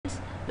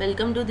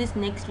welcome to this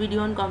next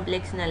video on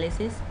complex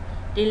analysis.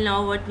 Till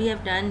now what we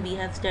have done, we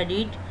have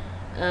studied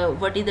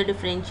what is the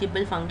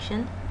differentiable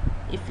function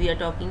if we are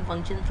talking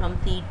function from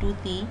C to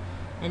C,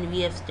 and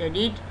we have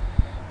studied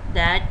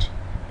that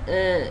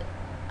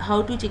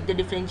how to check the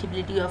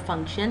differentiability of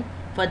function.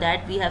 For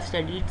that we have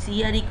studied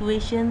CR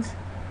equations,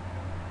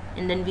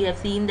 and then we have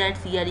seen that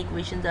CR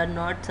equations are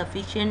not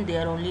sufficient, they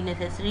are only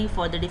necessary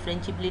for the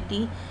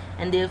differentiability,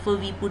 and therefore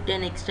we put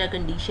an extra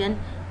condition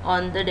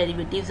on the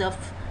derivatives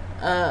of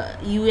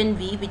u and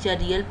v, which are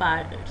real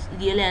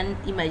and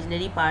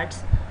imaginary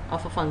parts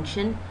of a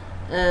function.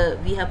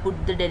 We have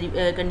put the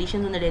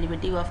conditions on the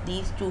derivative of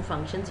these two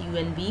functions u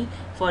and v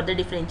for the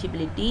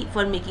differentiability,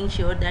 for making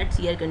sure that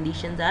CR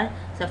conditions are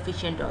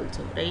sufficient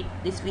also, right?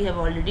 This we have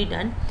already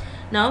done.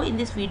 Now in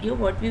this video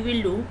what we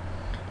will do,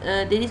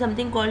 there is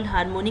something called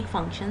harmonic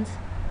functions.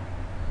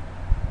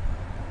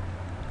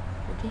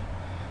 Okay,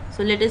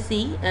 so let us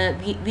see,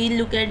 we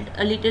look at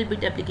a little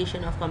bit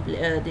application of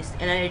this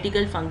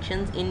analytical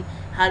functions in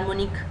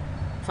harmonic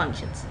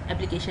functions,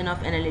 application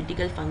of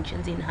analytical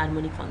functions in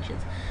harmonic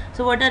functions.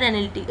 So what are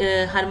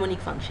harmonic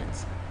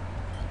functions?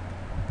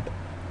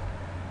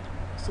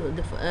 So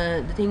the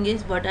thing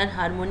is, what are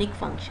harmonic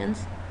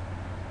functions?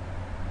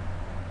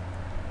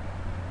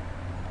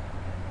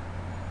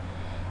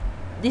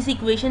 This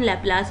equation,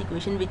 Laplace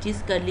equation, which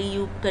is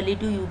curly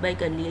to u by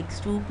curly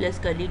x2 plus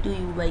curly to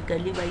u by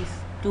curly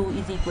y2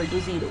 is equal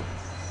to 0.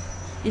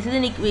 This is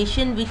an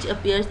equation which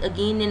appears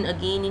again and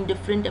again in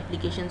different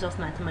applications of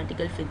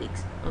mathematical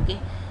physics. Okay,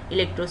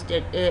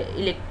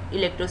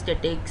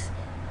 electrostatics,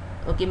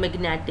 okay,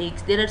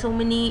 magnetics. There are so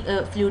many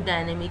fluid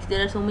dynamics.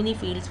 There are so many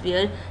fields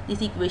where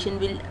this equation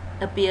will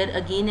appear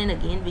again and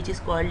again, which is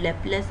called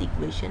Laplace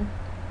equation,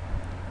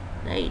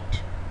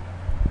 right?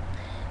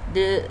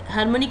 The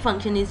harmonic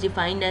function is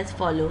defined as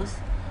follows: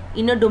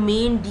 in a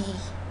domain D,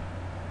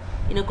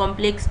 in a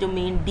complex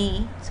domain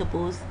D,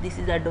 suppose this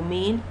is our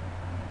domain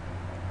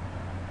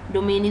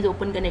is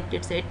open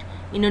connected set.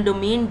 In a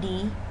domain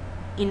D,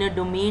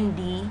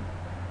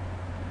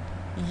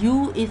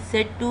 u is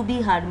said to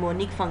be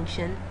harmonic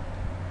function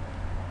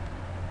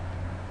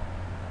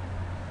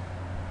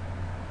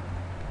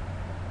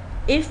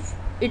if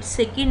its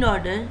second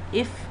order,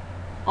 if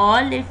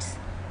all its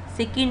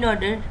second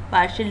order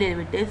partial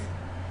derivatives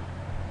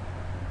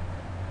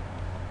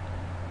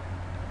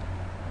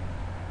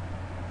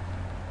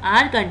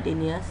are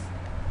continuous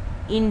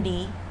in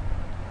D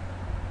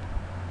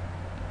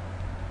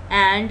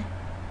and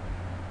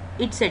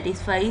it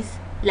satisfies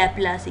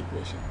Laplace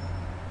equation.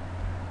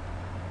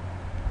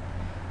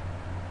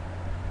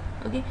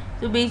 Okay,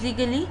 so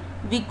basically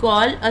we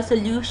call a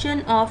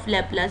solution of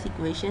Laplace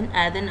equation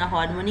as a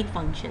harmonic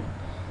function.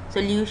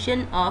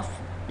 Solution of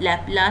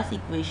Laplace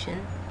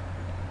equation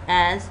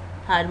as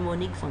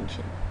harmonic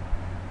function,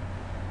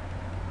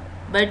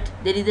 but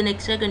there is an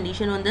extra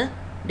condition on the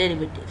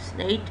derivatives,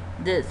 right?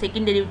 The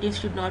second derivative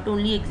should not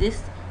only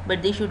exist,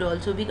 but they should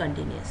also be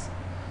continuous,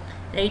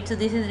 right? So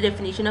this is the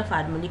definition of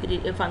harmonic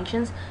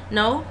functions.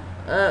 Now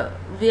from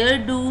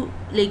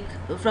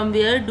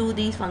where do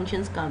these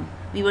functions come?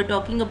 We were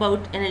talking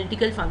about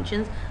analytical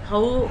functions,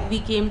 how we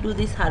came to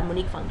these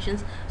harmonic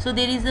functions. So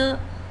there is a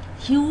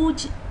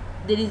huge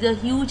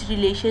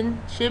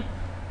relationship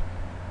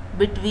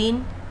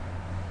between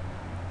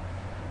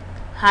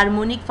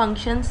harmonic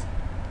functions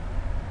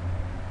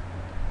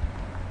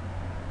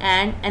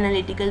and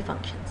analytical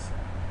functions,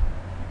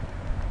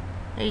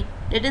 right?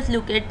 Let us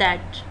look at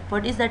that.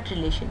 What is that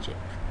relationship,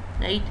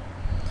 right?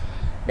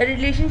 The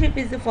relationship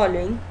is the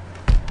following.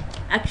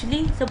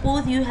 Actually,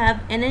 suppose you have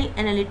any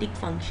analytic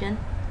function,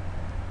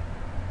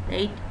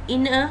 right,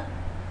 in a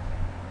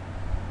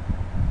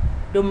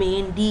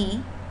domain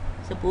D.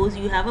 Suppose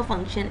you have a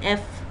function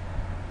f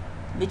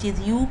which is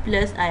u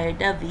plus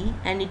iota v,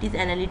 and it is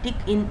analytic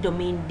in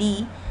domain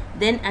D,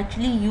 then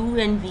actually u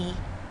and v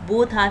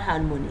both are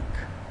harmonic.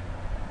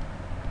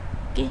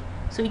 Okay,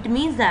 so it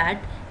means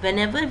that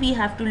whenever we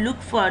have to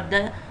look for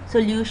the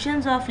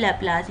solutions of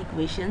Laplace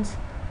equations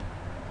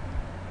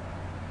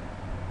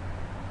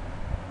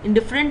in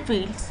different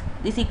fields,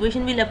 this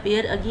equation will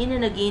appear again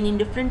and again in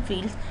different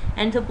fields,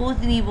 and suppose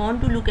we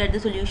want to look at the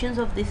solutions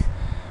of this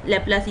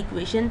Laplace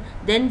equation,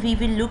 then we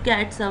will look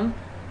at some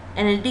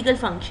analytical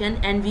function,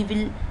 and we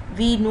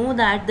know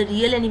that the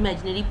real and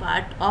imaginary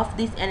part of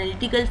this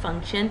analytical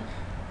function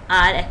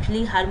are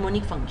actually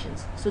harmonic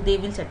functions, so they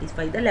will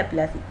satisfy the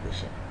Laplace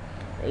equation,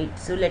 right?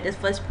 So let us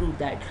first prove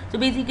that. So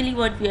basically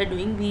what we are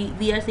doing,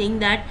 we are saying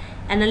that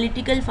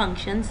analytic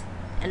functions,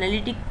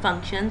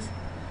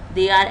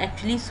 they are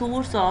actually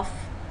source of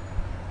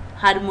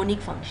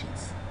harmonic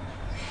functions.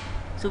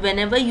 So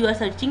whenever you are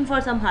searching for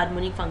some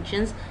harmonic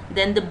functions,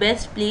 then the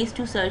best place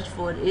to search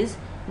for is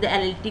the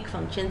analytic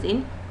functions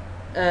in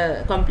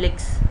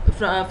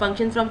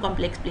functions from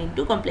complex plane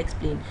to complex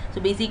plane.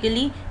 So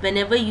basically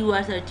whenever you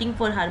are searching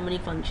for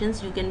harmonic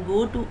functions, you can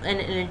go to an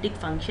analytic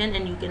function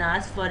and you can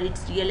ask for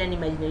its real and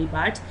imaginary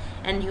parts,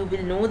 and you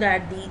will know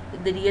that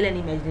the real and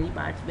imaginary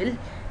parts will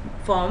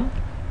form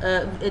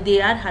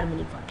they are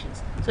harmonic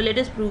functions. So let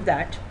us prove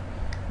that.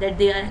 that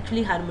they are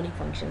actually harmonic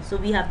functions. So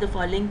we have the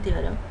following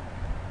theorem.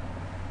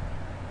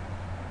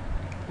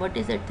 What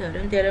is that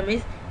theorem? Theorem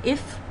is,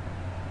 if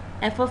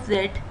f of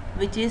z,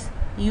 which is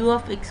u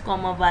of x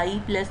comma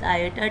y plus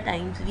iota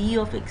times v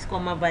of x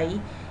comma y,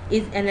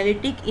 is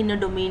analytic in a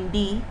domain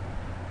D,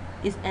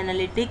 is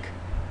analytic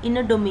in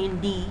a domain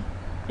D.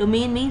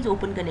 Domain means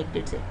open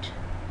connected set.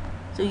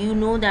 So you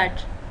know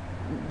that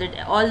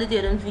all the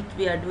theorems which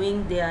we are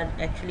doing, they are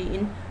actually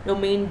in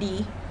domain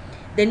D.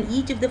 Then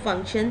each of the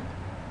function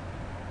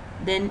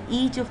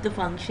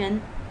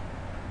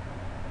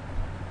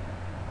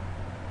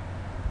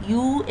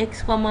u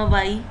x comma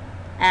y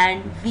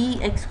and v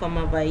x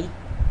comma y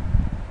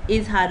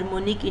is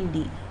harmonic in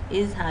D,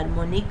 is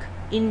harmonic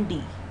in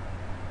D.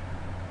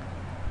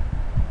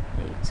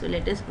 Right, so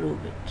let us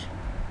prove it.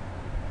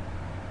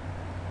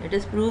 Let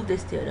us prove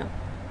this theorem.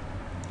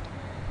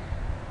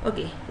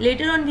 Okay,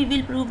 later on we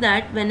will prove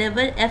that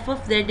whenever f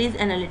of z is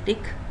analytic,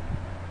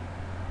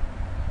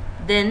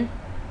 then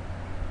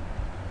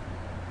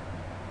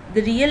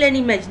the real and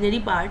imaginary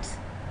parts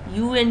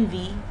u and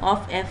v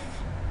of f,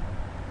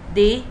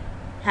 they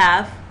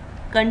have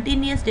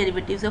continuous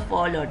derivatives of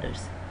all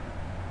orders.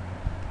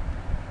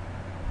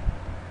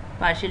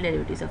 Partial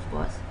derivatives, of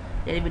course,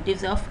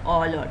 derivatives of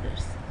all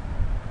orders.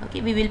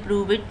 Okay, we will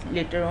prove it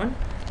later on.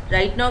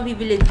 Right now we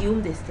will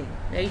assume this thing,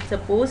 right?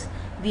 Suppose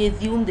we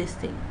assume this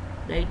thing.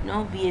 Right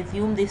now we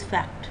assume this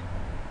fact.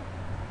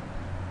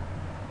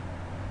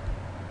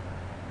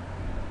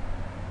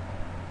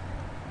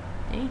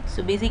 Right?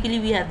 So basically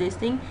we have this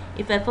thing,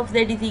 if f of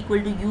z is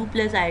equal to u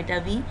plus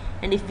iota v,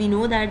 and if we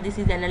know that this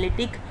is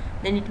analytic,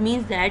 then it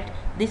means that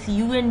this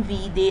u and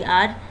v, they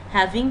are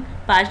having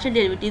partial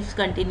derivatives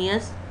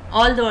continuous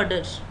all the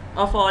orders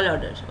of all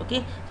orders.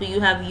 Okay, so you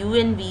have u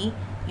and v,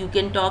 you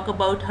can talk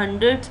about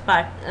hundreds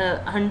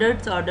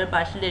order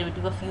partial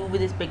derivative of u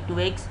with respect to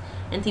x,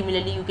 and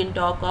similarly you can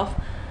talk of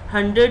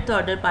hundredth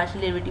order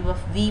partial derivative of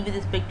v with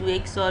respect to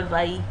x or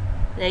y,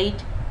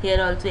 right? Here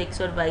also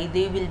x or y,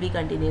 they will be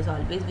continuous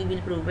always. We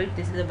will prove it.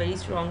 This is a very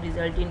strong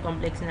result in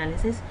complex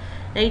analysis,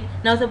 right?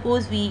 Now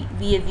suppose we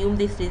assume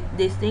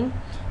this thing.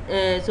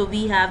 So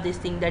we have this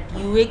thing that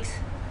ux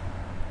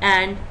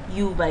and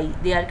uy,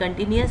 they are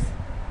continuous,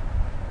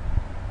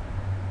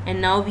 and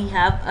now we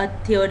have a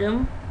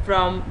theorem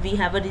we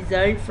have a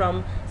result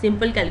from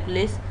simple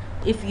calculus.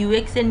 If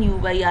ux and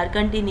uy are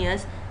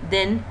continuous,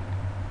 then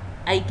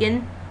I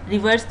can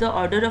reverse the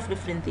order of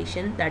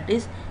differentiation, that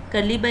is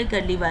curly by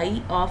curly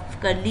y of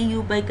curly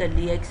u by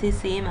curly x is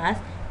same as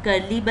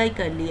curly by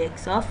curly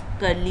x of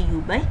curly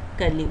u by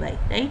curly y,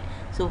 right?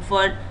 So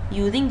for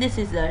using this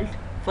result,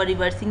 for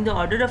reversing the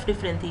order of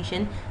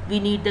differentiation, we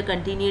need the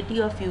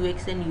continuity of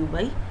ux and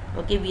uy.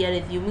 Okay, we are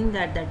assuming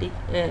that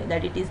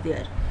it is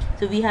there.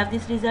 So we have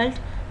this result.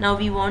 Now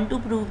we want to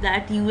prove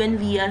that u and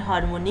v are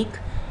harmonic,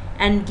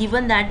 and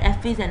given that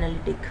f is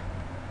analytic.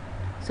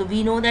 So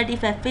we know that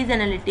if f is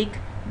analytic,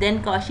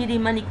 then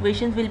Cauchy-Riemann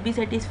equations will be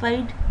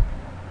satisfied.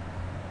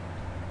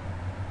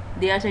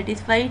 They are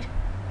satisfied,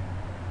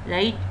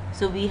 right?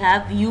 So we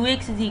have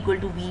ux is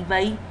equal to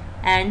vy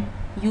and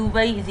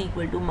uy is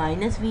equal to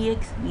minus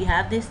vx. We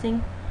have this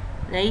thing,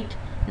 right?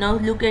 Now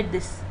look at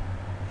this.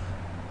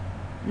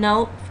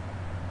 Now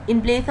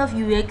in place of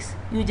ux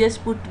you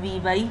just put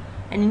vy,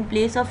 and in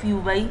place of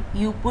uy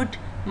you put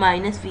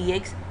minus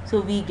vx.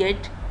 So we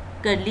get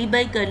curly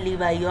by curly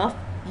y of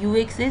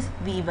ux is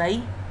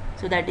vy,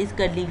 so that is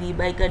curly v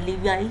by curly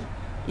y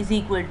is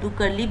equal to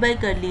curly by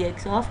curly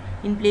x of,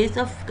 in place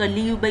of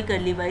curly u by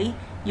curly y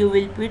you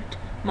will put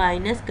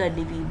minus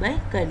curly v by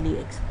curly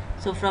x.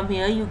 So from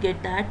here you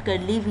get that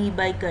curly v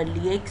by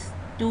curly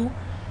x2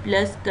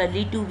 plus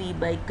curly 2v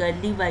by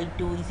curly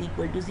y2 is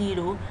equal to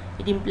 0.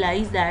 It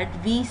implies that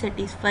v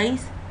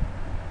satisfies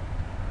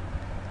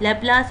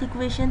Laplace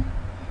equation.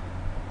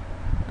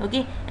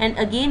 Okay, and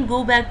again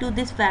go back to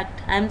this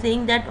fact. I am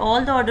saying that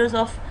all the orders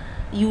of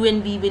u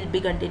and v will be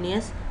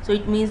continuous, so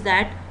it means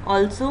that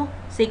also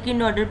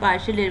second order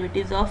partial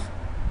derivatives of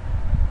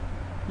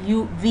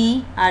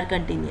v are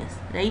continuous,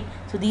 right?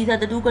 So these are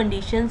the two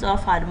conditions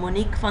of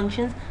harmonic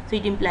functions, so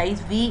it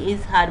implies v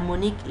is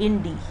harmonic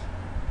in D,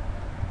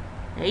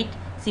 right?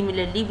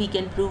 Similarly we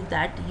can prove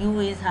that u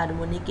is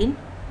harmonic in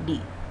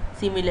D.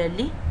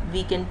 Similarly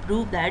we can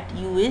prove that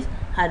u is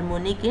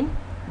harmonic in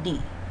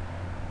D.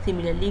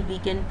 Similarly we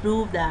can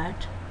prove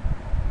that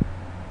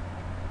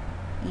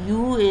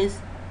u is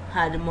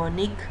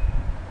harmonic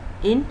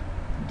in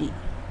D,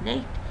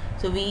 right?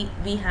 So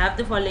we have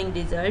the following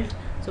result.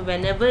 So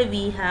whenever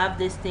we have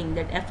this thing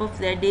that f of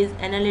z is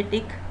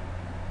analytic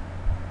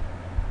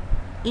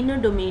in a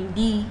domain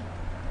D,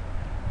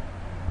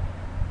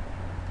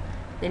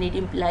 then it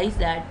implies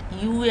that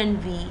u and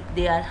v,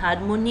 they are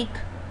harmonic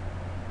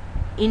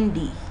in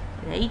D,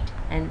 right?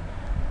 And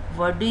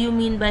what do you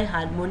mean by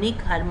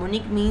harmonic?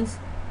 Harmonic means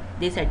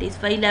they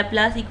satisfy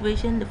Laplace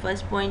equation. The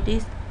first point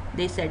is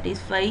they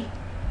satisfy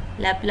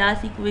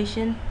Laplace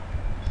equation,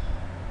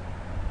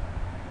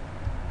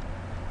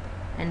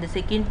 and the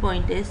second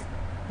point is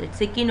that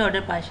second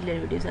order partial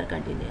derivatives are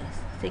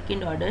continuous.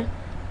 Second order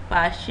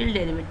partial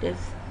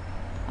derivatives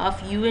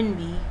of u and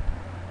v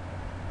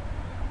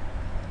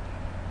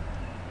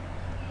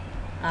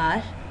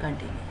are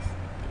continuous.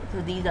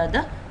 So these are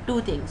the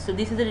two things. So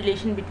this is the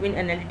relation between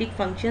analytic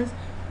functions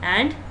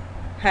and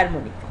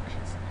harmonic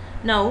functions.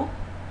 Now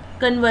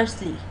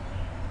conversely,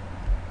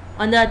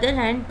 on the other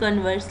hand,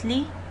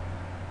 conversely,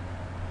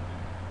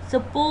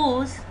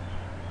 suppose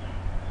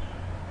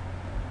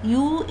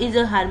u is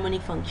a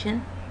harmonic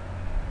function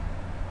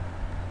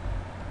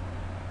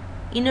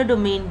in a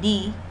domain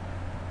D,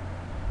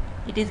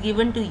 it is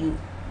given to you,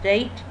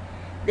 right?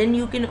 Then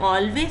you can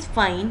always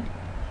find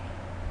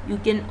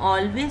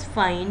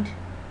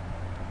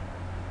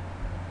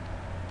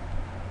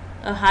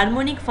a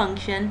harmonic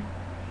function,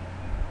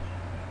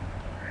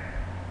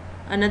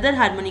 another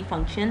harmonic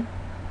function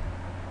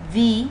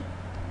v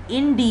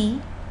in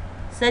D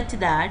such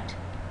that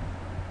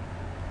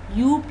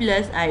u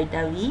plus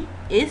iota v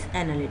is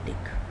analytic,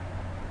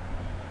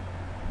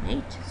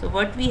 right? So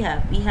what we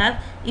have,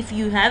 if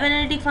you have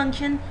analytic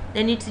function,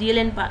 then its real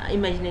and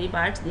imaginary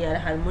parts, they are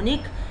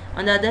harmonic.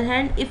 On the other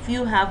hand, if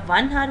you have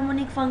one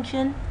harmonic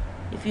function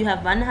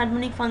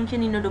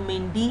in a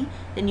domain D,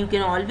 then you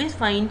can always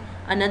find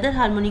another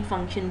harmonic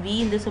function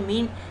v in the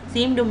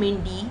same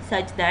domain D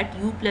such that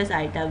u plus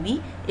iota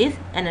v is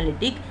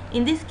analytic.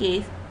 In this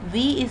case,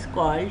 v is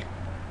called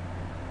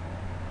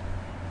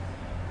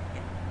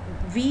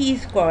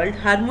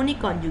harmonic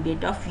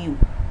conjugate of u,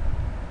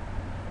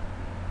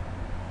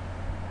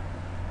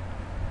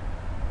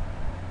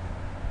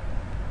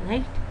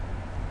 right?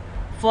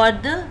 For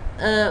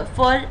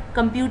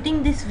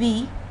computing this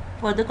v,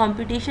 for the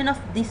computation of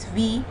this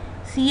v,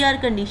 CR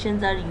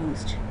conditions are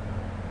used.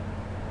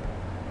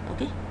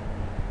 Okay,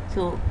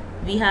 so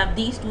we have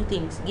these two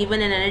things.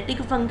 Given an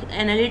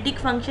analytic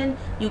function,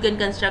 you can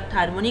construct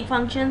harmonic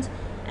functions,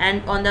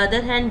 and on the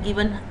other hand,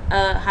 given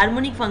a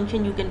harmonic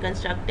function, you can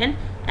construct an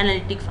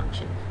analytic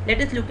function. Let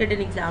us look at an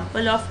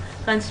example of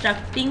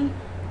constructing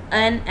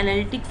an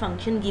analytic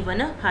function given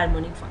a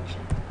harmonic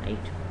function, right?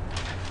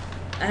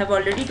 I have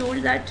already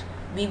told that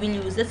we will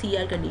use the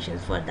CR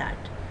conditions for that.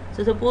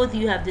 So suppose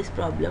you have this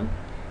problem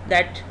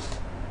that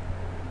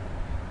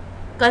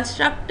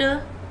construct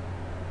an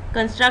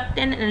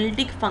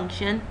analytic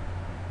function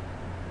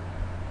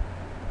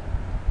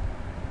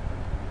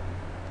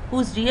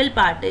whose real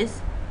part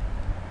is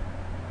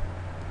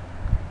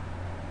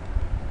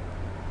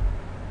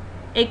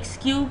x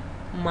cube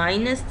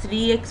minus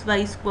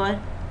 3xy square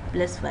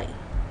plus y.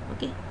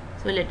 Okay,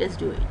 so let us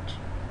do it.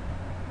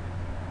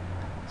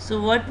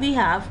 So what we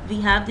have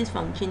this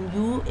function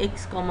u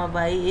x comma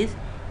y is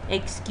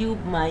x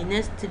cube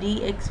minus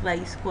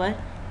 3xy square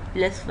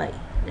plus y,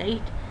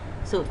 right?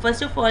 So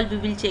first of all, we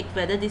will check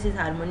whether this is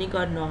harmonic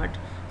or not.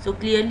 So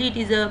clearly it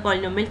is a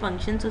polynomial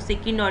function, so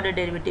second order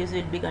derivatives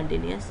will be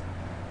continuous.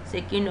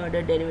 Second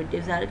order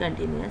derivatives are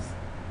continuous.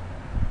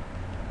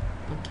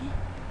 Okay,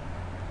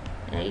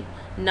 right?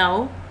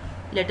 Now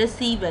let us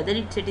see whether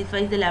it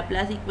satisfies the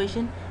Laplace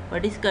equation.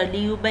 What is curly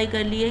u by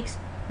curly x?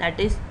 That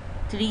is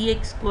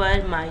 3x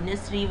square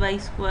minus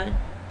 3y square.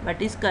 What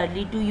is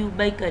curly 2u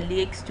by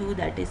curly x2?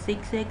 That is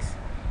 6x.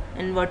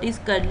 And what is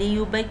curly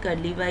u by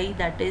curly y?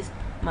 That is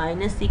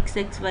minus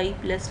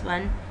 6xy plus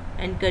 1.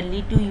 And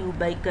curly 2u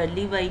by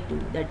curly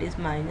y2, that is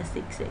minus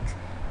 6x.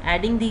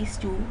 Adding these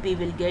two, we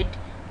will get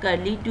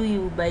curly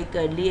 2u by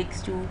curly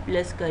x2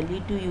 plus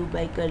curly 2u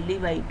by curly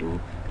y2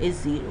 is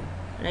 0,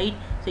 right?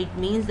 So it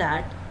means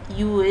that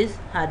u is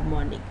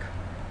harmonic.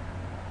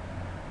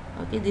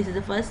 Okay, this is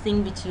the first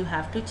thing which you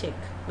have to check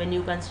when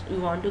you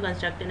want to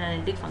construct an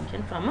analytic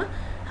function from a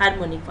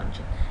harmonic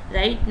function.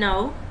 Right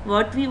now,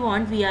 what we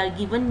want, we are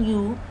given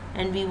u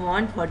and we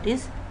want what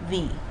is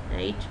v,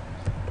 right?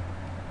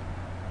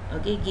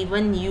 Okay,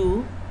 given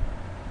u,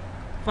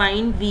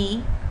 find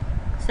v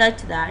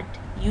such that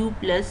u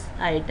plus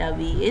iota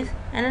v is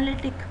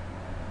analytic.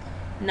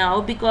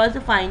 Now because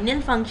the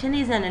final function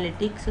is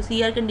analytic, so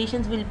CR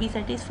conditions will be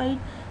satisfied.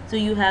 So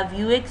you have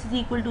ux is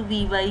equal to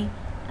vy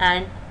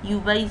and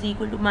uy is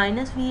equal to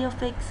minus v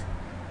of x.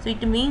 So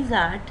it means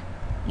that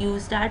you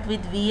start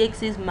with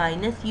vx is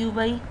minus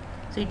uy.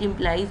 So it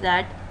implies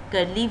that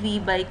curly v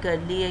by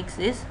curly x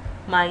is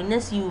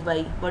minus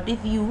uy. What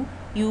is u?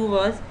 U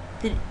was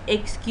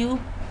x cube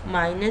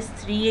minus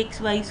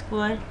 3xy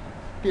square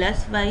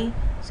plus y.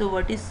 So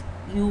what is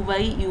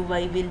uy?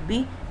 Uy will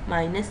be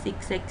minus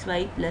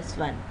 6xy plus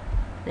 1.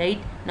 Right?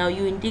 Now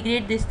you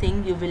integrate this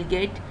thing, you will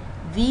get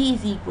v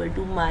is equal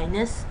to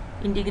minus,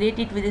 integrate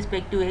it with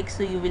respect to x,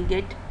 so you will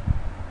get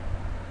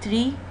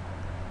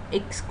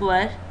 3x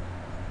square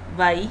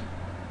y,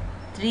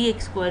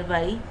 3x square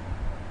y,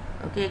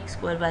 okay, x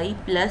square y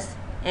plus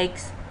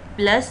x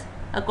plus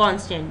a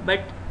constant,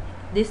 but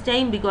this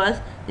time because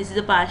this is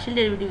a partial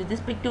derivative with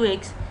respect to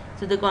x,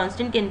 so the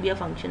constant can be a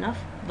function of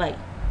y.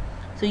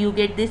 So you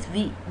get this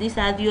v, this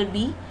as your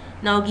v.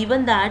 Now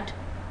given that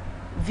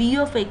v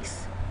of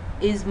x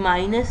is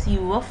minus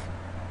u of,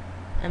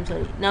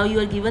 now you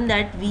are given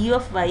that v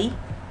of y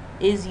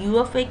is u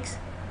of x,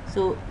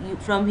 so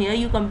from here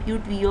you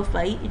compute v of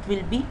y, it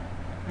will be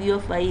v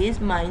of y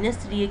is minus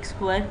 3x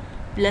square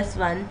plus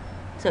 1,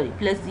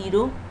 plus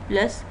 0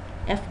 plus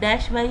f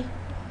dash y.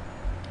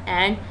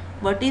 And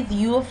what is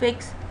u of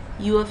x?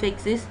 U of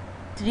x is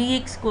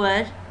 3x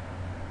square.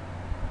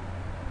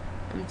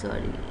 I'm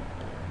sorry,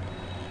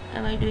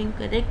 am I doing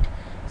correct?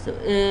 So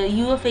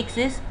u of x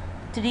is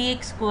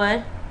 3x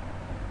square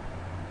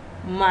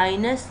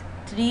minus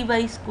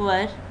 3y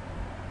square.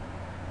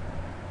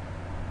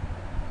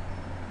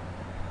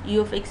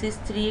 U of x is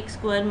 3x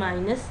square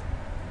minus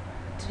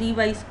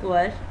 3y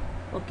square.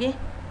 Okay,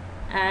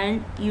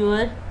 and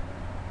your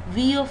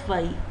v of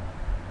y,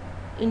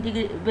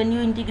 when you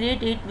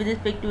integrate it with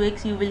respect to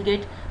x, you will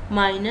get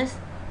minus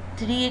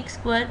 3x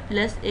square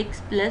plus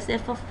x plus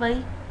f of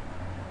y.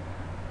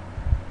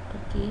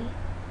 Okay,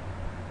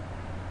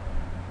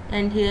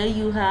 and here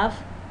you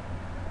have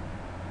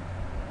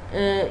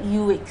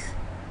ux.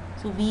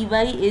 So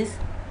vy is,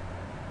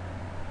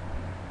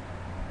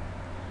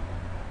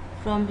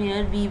 from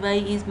here vy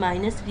is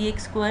minus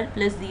 3x square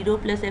plus 0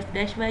 plus f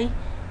dash y,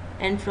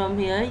 and from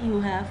here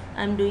you have,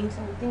 I'm doing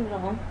something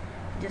wrong,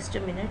 just a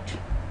minute.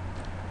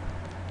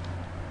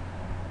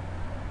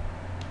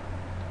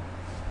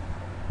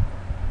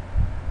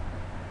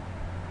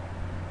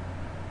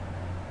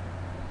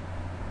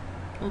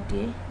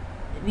 Okay,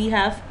 we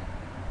have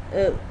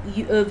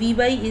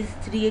vy is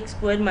 3x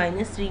square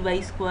minus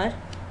 3y square,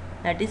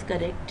 that is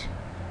correct,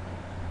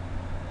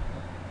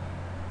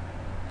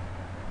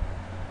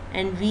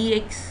 and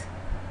vx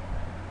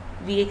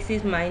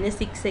is minus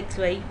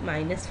 6xy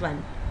minus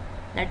 1,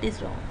 that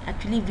is wrong.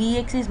 Actually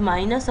vx is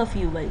minus of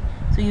uy,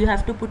 so you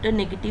have to put a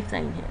negative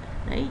sign here,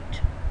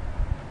 right?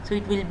 So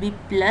it will be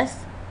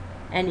plus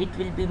and it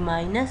will be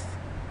minus,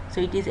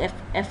 so it is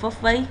f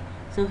of y.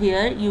 So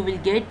here you will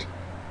get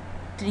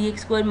 3x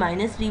square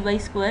minus 3y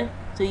square,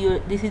 so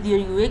this is your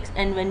ux,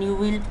 and when you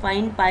will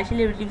find partial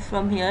derivatives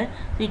from here,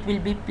 so it will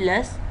be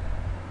plus.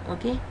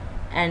 Okay,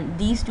 and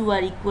these two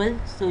are equal,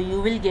 so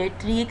you will get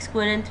 3x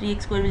square and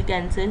 3x square will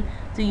cancel,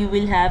 so you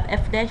will have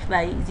f dash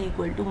y is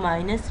equal to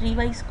minus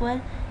 3y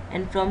square,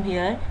 and from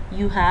here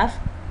you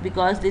have,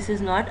 because this is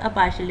not a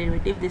partial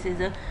derivative, this is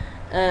a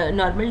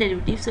normal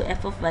derivative, so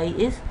f of y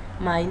is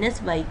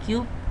minus y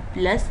cube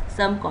plus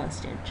some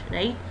constant,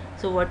 right?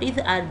 So what is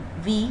our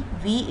v?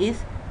 V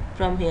is,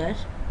 from here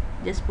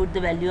just put the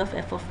value of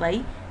f of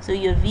y, so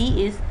your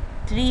v is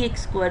 3x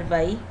square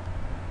y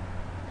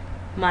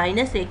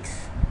minus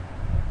x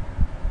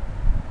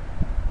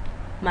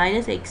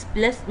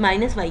plus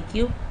minus y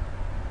cube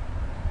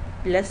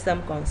plus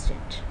some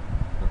constant.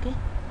 Okay,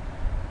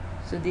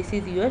 so this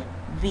is your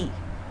v,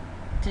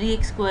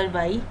 3x square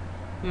y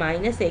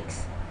minus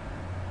x,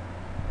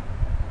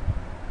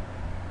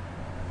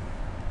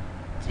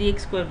 3x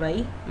square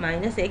y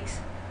minus x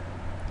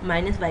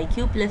minus y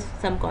cube plus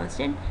some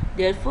constant.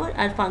 Therefore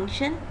our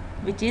function,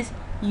 which is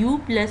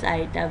u plus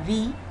iota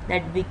v,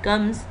 that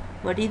becomes,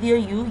 what is your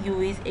u? U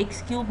is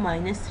x cube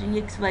minus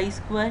 3xy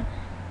square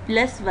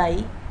plus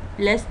y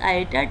plus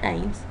iota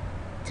times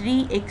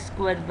 3x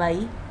square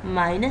y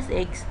minus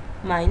x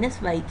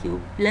minus y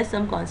cube plus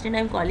some constant. I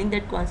am calling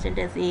that constant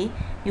as a.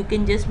 You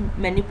can just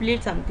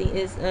manipulate something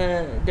as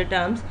the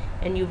terms,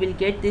 and you will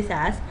get this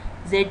as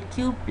z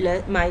cube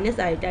plus minus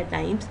iota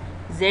times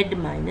z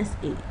minus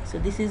a. So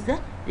this is the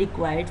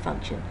required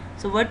function.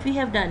 So what we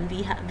have done,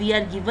 we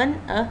are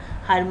given a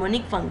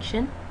harmonic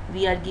function.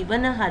 This is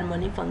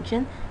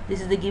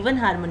the given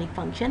harmonic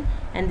function,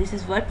 and this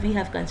is what we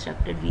have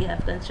constructed. We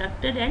have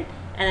constructed an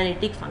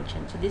analytic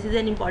function. So this is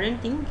an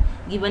important thing.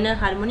 Given a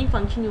harmonic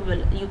function,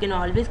 you can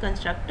always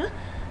construct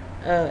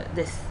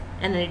this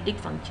analytic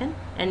function,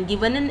 and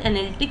given an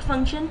analytic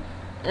function,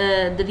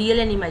 the real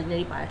and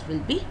imaginary parts will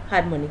be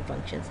harmonic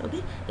functions.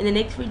 Okay, in the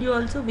next video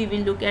also we will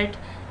look at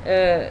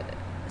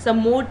some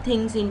more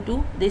things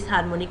into these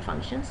harmonic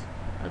functions.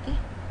 Okay,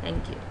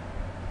 thank you.